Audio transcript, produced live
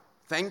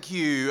Thank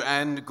you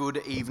and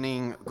good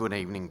evening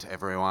to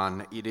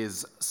everyone. It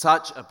is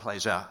such a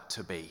pleasure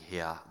to be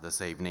here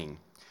this evening.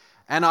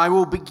 And I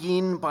will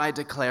begin by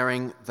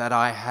declaring that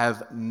I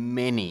have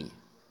many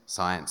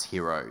science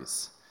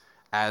heroes,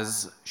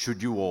 as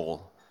should you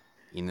all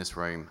in this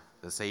room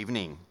this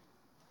evening.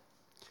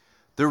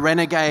 The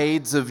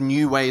renegades of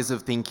new ways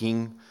of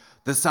thinking,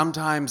 the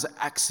sometimes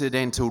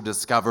accidental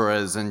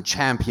discoverers and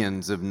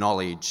champions of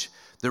knowledge,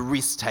 the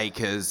risk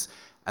takers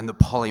and the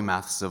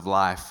polymaths of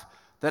life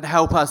that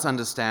help us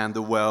understand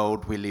the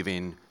world we live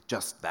in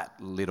just that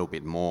little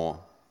bit more.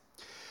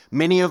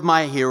 Many of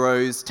my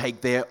heroes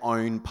take their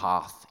own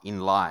path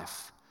in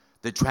life.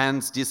 The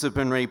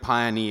transdisciplinary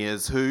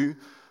pioneers who,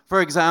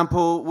 for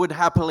example, would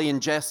happily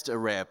ingest a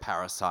rare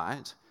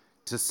parasite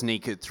to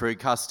sneak it through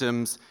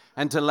customs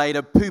and to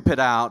later poop it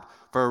out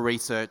for a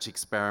research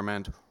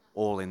experiment,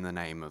 all in the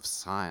name of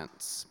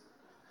science.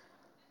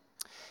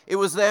 It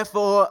was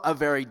therefore a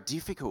very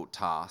difficult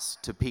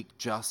task to pick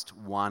just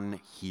one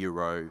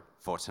hero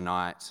for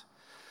tonight.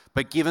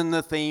 But given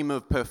the theme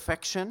of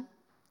perfection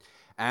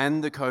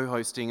and the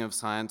co-hosting of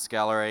Science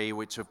Gallery,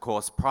 which of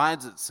course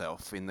prides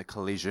itself in the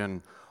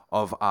collision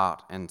of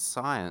art and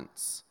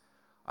science,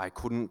 I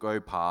couldn't go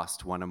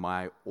past one of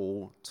my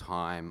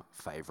all-time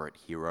favourite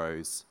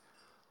heroes,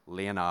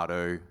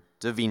 Leonardo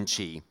da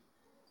Vinci.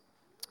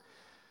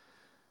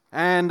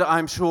 And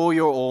I'm sure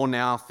you're all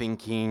now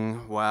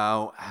thinking,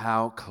 well,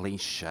 how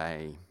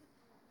cliche.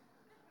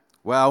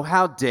 Well,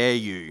 how dare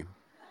you?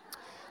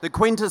 The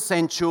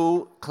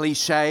quintessential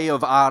cliche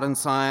of art and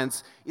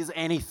science is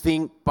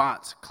anything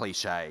but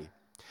cliche.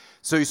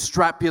 So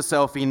strap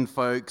yourself in,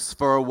 folks,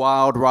 for a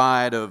wild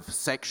ride of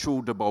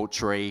sexual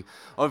debauchery,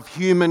 of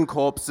human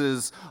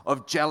corpses,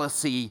 of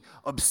jealousy,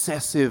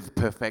 obsessive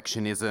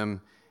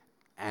perfectionism,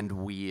 and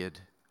weird,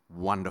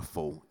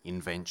 wonderful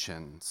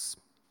inventions.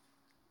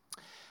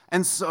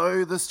 And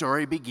so the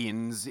story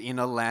begins in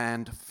a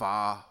land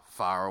far,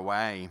 far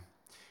away,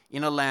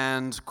 in a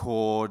land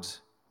called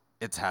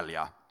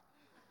Italia.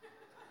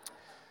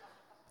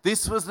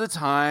 This was the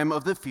time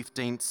of the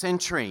 15th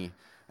century,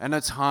 and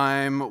a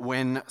time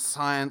when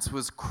science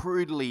was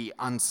crudely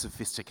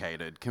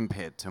unsophisticated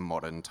compared to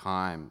modern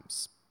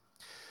times.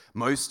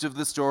 Most of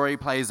the story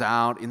plays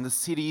out in the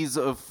cities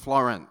of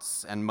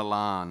Florence and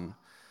Milan,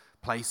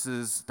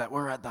 places that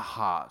were at the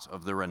heart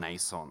of the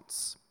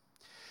Renaissance.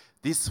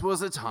 This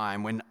was a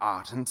time when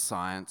art and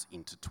science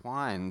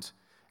intertwined,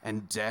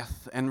 and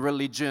death and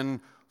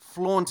religion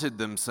flaunted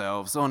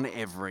themselves on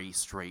every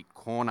street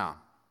corner.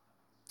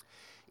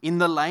 In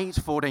the late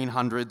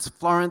 1400s,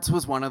 Florence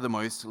was one of the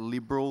most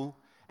liberal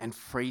and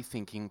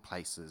free-thinking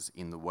places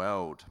in the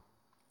world.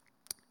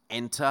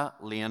 Enter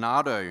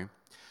Leonardo,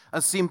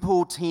 a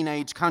simple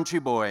teenage country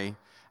boy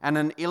and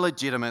an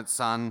illegitimate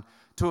son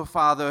to a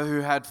father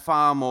who had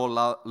far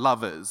more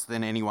lovers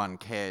than anyone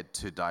cared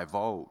to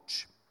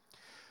divulge.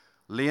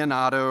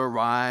 Leonardo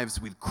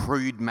arrives with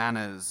crude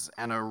manners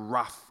and a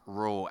rough,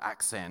 raw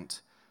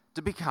accent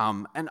to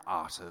become an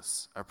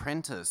artist's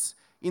apprentice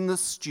in the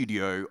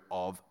studio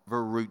of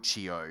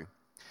Verrocchio,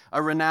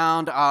 a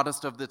renowned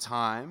artist of the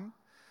time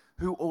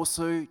who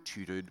also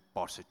tutored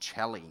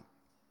Botticelli.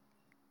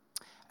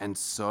 And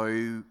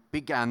so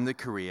began the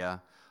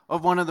career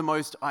of one of the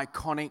most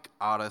iconic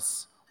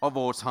artists of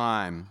all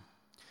time.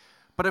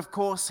 But of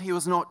course, he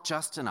was not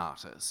just an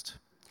artist.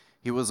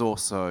 He was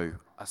also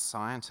a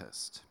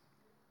scientist.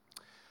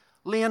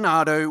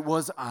 Leonardo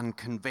was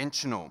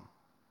unconventional.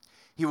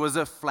 He was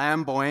a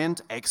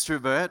flamboyant,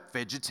 extrovert,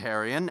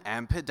 vegetarian,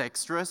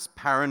 ambidextrous,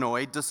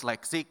 paranoid,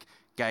 dyslexic,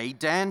 gay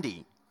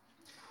dandy.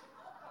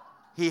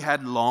 He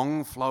had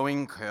long,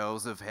 flowing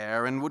curls of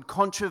hair and would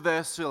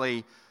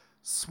controversially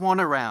swan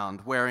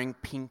around wearing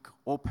pink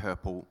or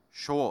purple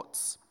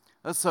shorts,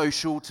 a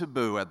social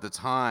taboo at the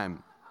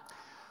time.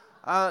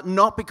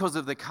 Not because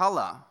of the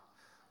colour,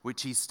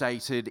 which he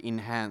stated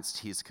enhanced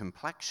his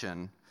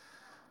complexion,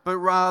 but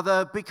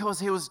rather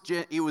because it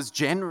was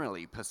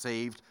generally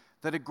perceived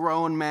that a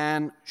grown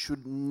man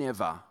should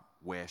never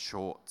wear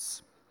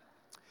shorts.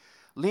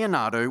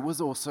 Leonardo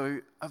was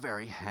also a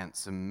very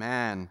handsome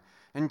man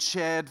and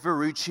shared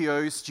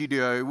Verrocchio's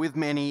studio with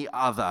many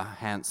other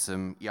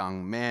handsome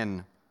young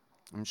men.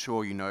 I'm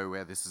sure you know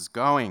where this is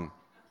going.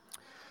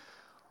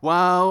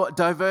 While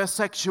diverse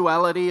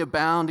sexuality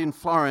abound in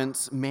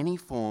Florence, many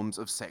forms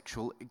of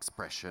sexual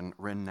expression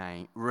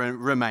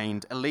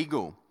remained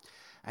illegal.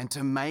 And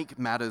to make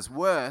matters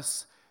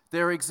worse,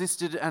 there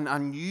existed an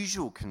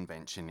unusual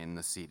convention in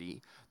the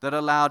city that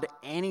allowed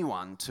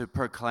anyone to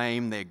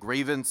proclaim their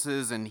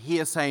grievances and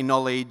hearsay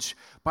knowledge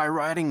by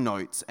writing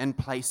notes and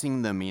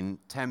placing them in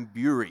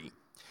tamburi.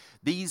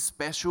 These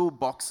special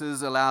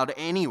boxes allowed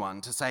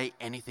anyone to say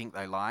anything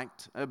they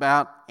liked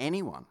about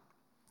anyone.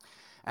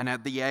 And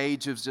at the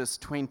age of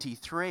just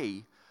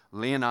 23,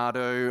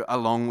 Leonardo,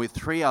 along with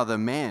 3 other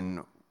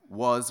men,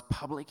 was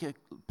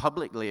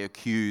publicly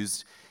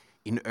accused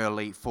in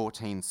early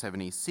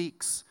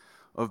 1476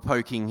 of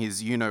poking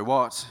his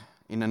you-know-what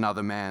in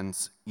another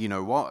man's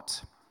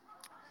you-know-what.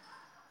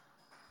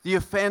 The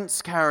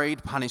offence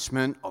carried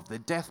punishment of the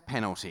death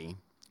penalty,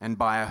 and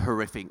by a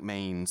horrific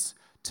means,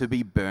 to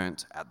be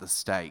burnt at the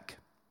stake.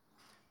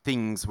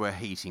 Things were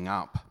heating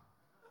up.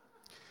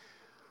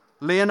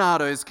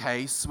 Leonardo's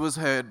case was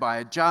heard by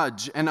a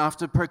judge, and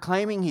after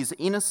proclaiming his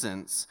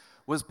innocence,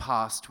 was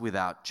passed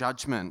without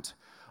judgment,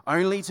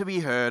 only to be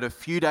heard a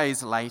few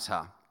days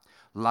later.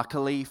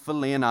 Luckily for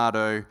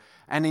Leonardo,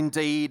 and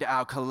indeed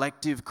our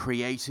collective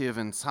creative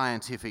and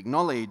scientific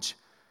knowledge,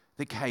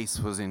 the case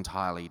was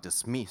entirely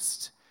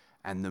dismissed,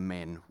 and the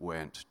men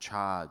weren't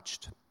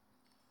charged.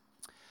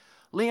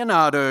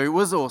 Leonardo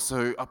was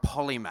also a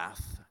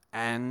polymath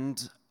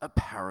and a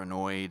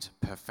paranoid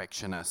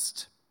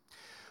perfectionist.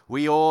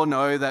 We all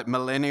know that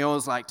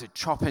millennials like to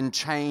chop and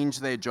change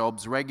their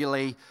jobs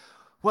regularly.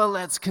 Well,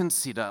 let's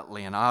consider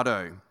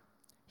Leonardo.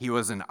 He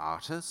was an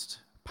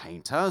artist,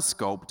 painter,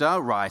 sculptor,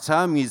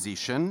 writer,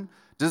 musician,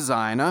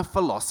 designer,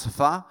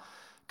 philosopher,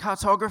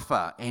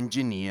 cartographer,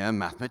 engineer,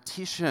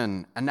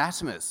 mathematician,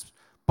 anatomist,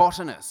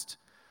 botanist,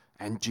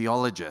 and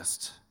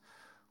geologist.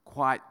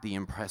 Quite the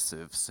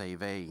impressive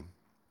CV.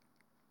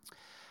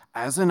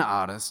 As an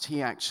artist,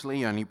 he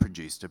actually only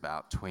produced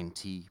about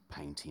 20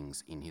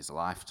 paintings in his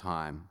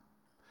lifetime.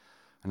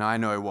 And I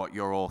know what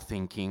you're all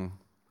thinking.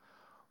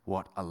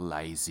 What a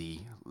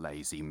lazy,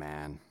 lazy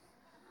man.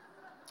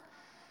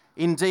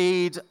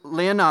 Indeed,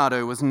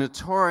 Leonardo was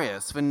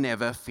notorious for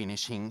never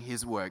finishing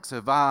his works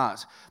of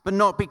art, but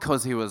not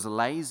because he was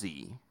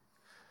lazy,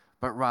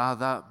 but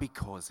rather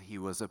because he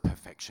was a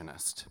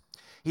perfectionist.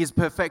 His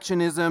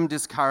perfectionism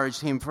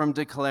discouraged him from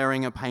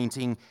declaring a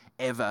painting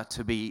ever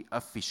to be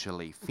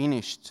officially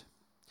finished.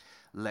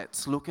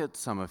 Let's look at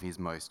some of his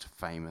most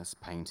famous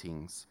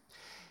paintings.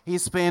 He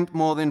spent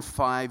more than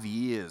 5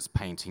 years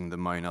painting the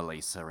Mona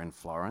Lisa in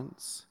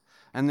Florence,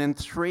 and then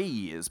 3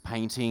 years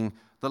painting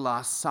The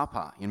Last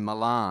Supper in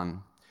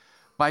Milan.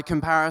 By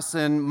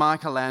comparison,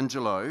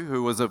 Michelangelo,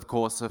 who was of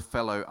course a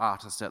fellow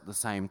artist at the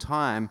same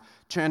time,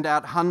 churned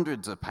out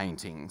hundreds of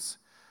paintings.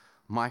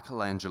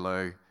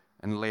 Michelangelo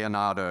and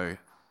Leonardo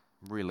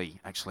really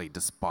actually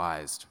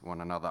despised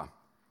one another.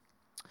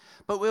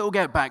 But we'll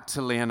get back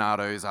to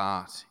Leonardo's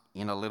art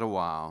in a little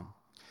while.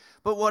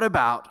 But what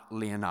about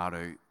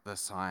Leonardo the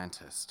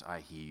scientist, I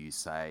hear you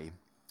say?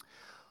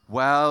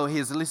 Well,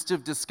 his list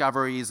of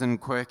discoveries and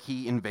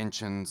quirky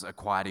inventions are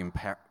quite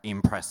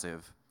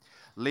impressive.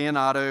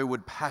 Leonardo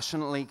would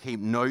passionately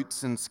keep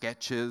notes and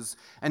sketches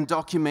and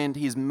document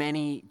his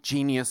many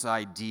genius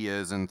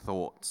ideas and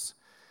thoughts.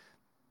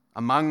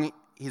 Among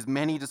his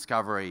many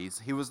discoveries,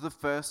 he was the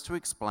first to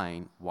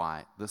explain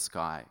why the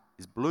sky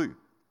is blue.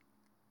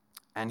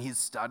 And his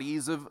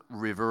studies of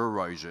river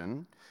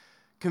erosion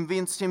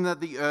convinced him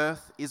that the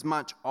earth is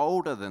much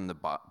older than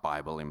the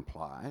Bible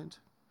implied,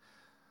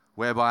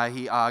 whereby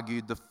he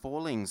argued the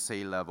falling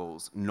sea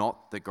levels,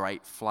 not the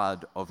great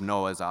flood of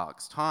Noah's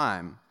Ark's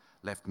time,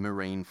 left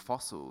marine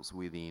fossils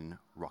within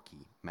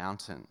rocky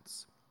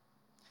mountains.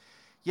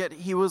 Yet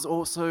he was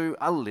also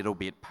a little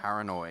bit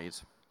paranoid.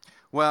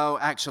 Well,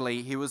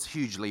 actually, he was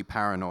hugely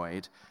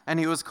paranoid, and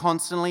he was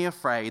constantly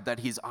afraid that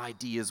his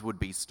ideas would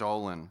be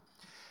stolen.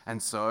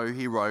 And so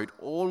he wrote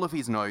all of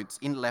his notes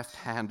in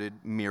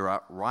left-handed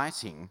mirror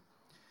writing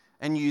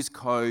and used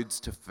codes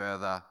to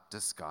further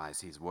disguise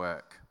his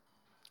work.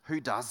 Who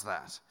does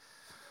that?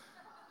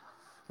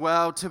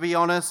 Well, to be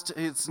honest,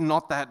 it's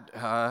not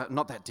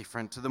that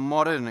different to the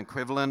modern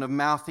equivalent of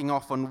mouthing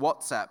off on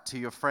WhatsApp to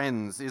your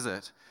friends, is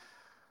it?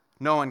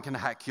 No one can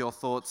hack your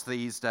thoughts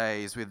these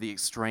days with the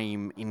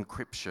extreme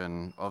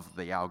encryption of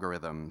the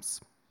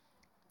algorithms.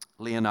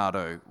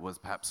 Leonardo was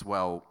perhaps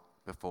well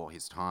before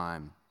his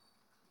time.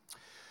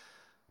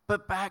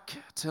 But back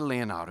to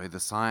Leonardo the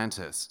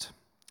scientist.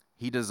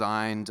 He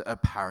designed a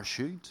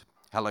parachute,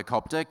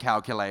 helicopter,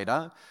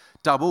 calculator,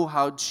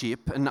 double-hulled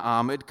ship, an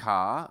armoured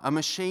car, a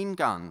machine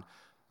gun,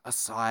 a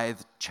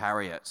scythe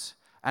chariot,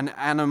 an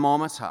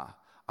anemometer,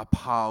 a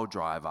pile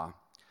driver,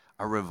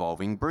 a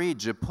revolving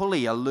bridge, a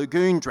pulley, a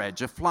lagoon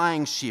dredge, a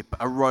flying ship,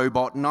 a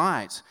robot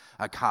knight,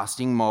 a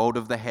casting mould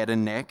of the head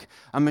and neck,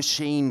 a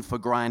machine for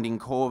grinding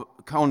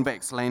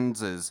convex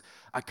lenses,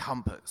 a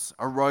compass,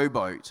 a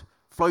rowboat,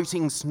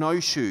 floating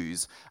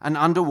snowshoes, an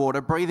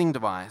underwater breathing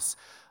device,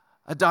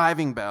 a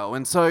diving bell,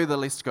 and so the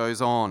list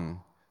goes on.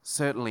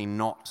 Certainly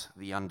not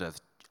the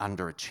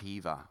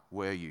underachiever,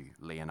 were you,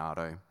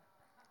 Leonardo?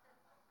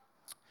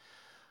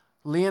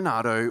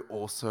 Leonardo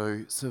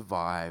also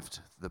survived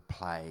the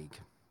plague.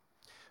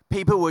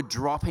 People were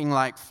dropping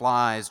like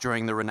flies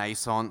during the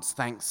Renaissance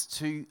thanks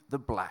to the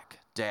Black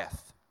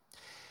Death.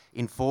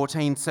 In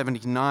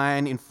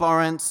 1479, in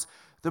Florence,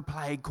 the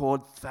plague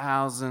caused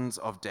thousands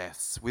of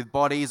deaths, with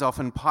bodies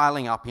often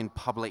piling up in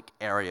public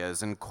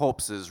areas and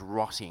corpses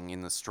rotting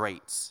in the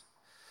streets.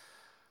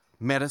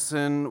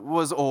 Medicine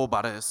was all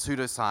but a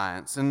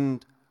pseudoscience,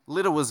 and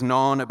little was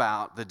known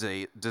about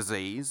the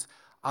disease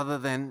other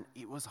than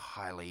it was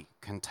highly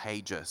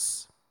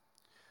contagious.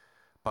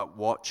 But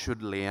what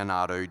should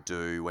Leonardo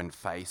do when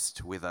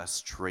faced with a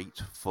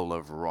street full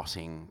of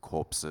rotting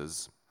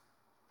corpses?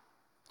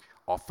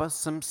 Offer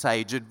some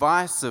sage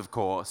advice, of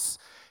course.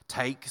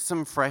 Take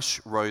some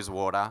fresh rose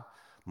water,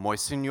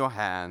 moisten your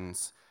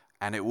hands,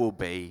 and it will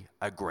be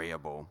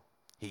agreeable,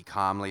 he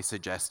calmly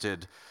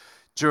suggested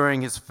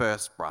during his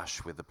first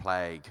brush with the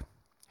plague.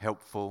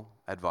 Helpful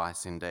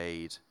advice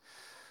indeed.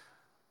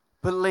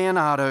 But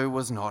Leonardo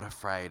was not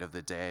afraid of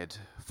the dead,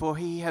 for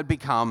he had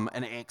become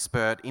an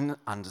expert in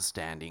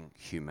understanding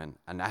human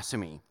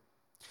anatomy.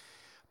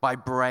 By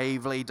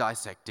bravely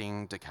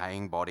dissecting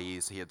decaying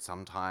bodies he had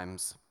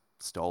sometimes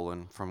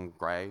stolen from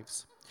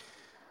graves,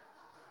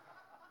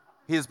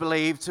 he is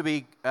believed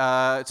to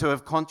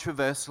have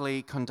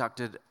controversially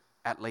conducted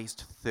at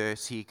least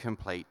 30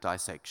 complete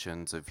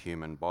dissections of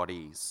human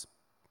bodies.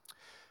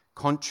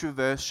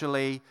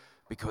 Controversially,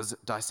 because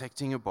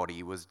dissecting a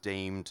body was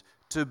deemed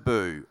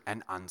taboo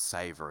and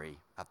unsavoury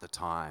at the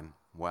time.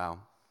 Well,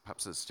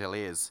 perhaps it still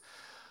is.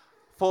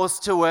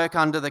 Forced to work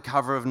under the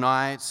cover of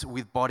night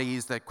with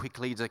bodies that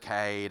quickly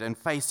decayed and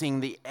facing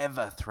the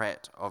ever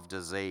threat of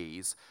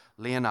disease,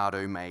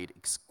 Leonardo made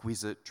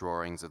exquisite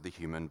drawings of the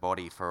human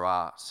body for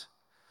art.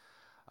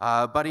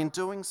 But in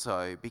doing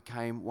so,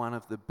 became one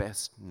of the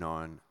best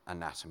known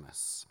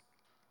anatomists.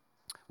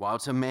 While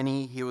to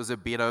many he was a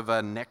bit of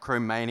a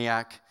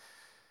necromaniac,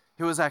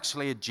 he was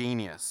actually a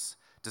genius,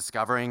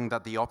 discovering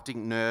that the optic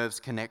nerves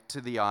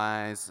connect the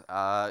eyes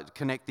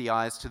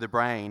to the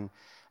brain,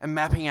 and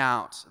mapping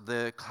out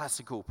the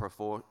classical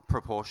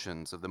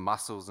proportions of the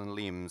muscles and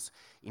limbs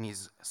in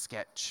his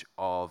sketch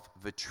of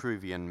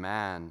Vitruvian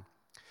Man,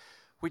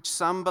 which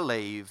some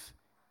believe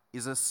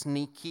is a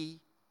sneaky,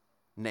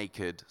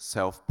 naked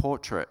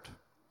self-portrait.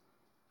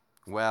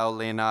 Well,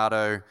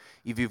 Leonardo,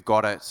 if you've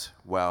got it,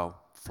 well,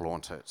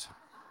 flaunt it.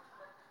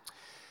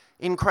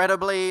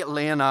 Incredibly,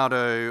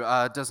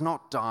 Leonardo does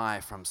not die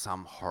from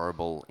some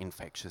horrible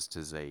infectious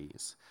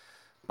disease,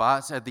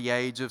 but at the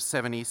age of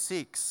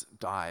 76,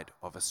 died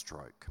of a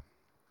stroke.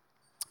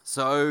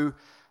 So,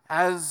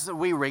 as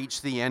we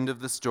reach the end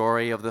of the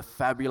story of the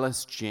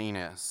fabulous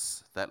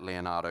genius that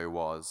Leonardo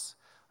was,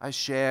 I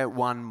share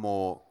one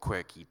more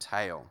quirky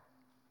tale.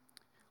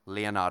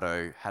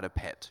 Leonardo had a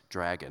pet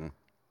dragon.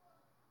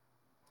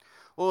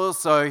 Or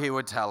so he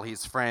would tell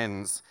his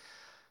friends.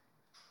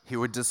 He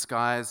would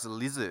disguise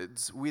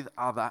lizards with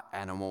other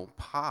animal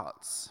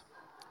parts.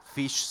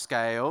 Fish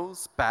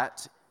scales,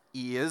 bat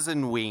ears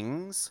and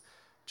wings,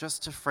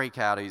 just to freak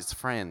out his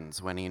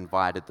friends when he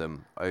invited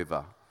them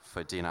over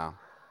for dinner.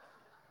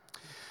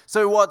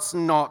 So what's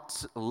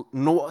not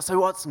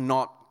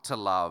to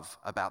love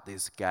about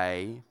this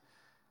gay,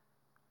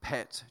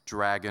 pet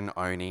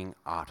dragon-owning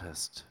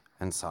artist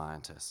and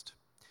scientist?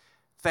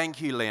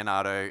 Thank you,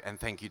 Leonardo, and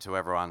thank you to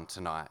everyone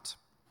tonight.